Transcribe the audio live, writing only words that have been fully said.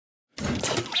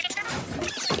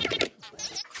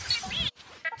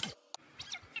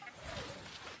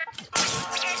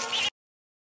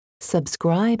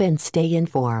Subscribe and stay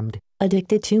informed.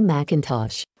 Addicted to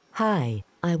Macintosh. Hi,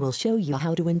 I will show you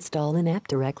how to install an app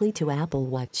directly to Apple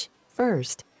Watch.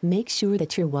 First, make sure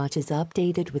that your watch is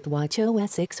updated with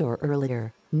watchOS 6 or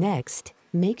earlier. Next,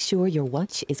 make sure your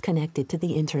watch is connected to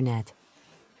the internet.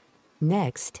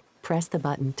 Next, press the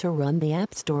button to run the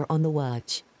App Store on the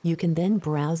watch. You can then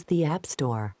browse the App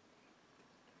Store.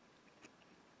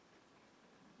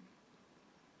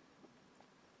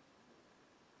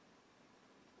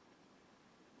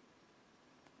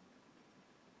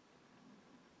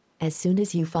 As soon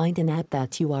as you find an app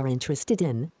that you are interested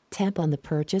in, tap on the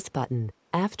Purchase button.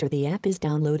 After the app is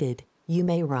downloaded, you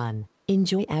may run.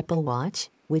 Enjoy Apple Watch,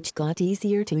 which got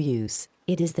easier to use.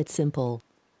 It is that simple.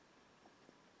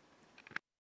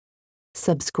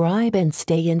 Subscribe and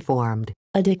stay informed.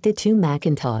 Addicted to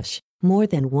Macintosh. More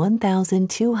than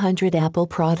 1,200 Apple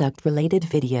product-related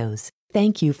videos.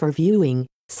 Thank you for viewing,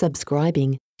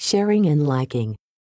 subscribing, sharing and liking.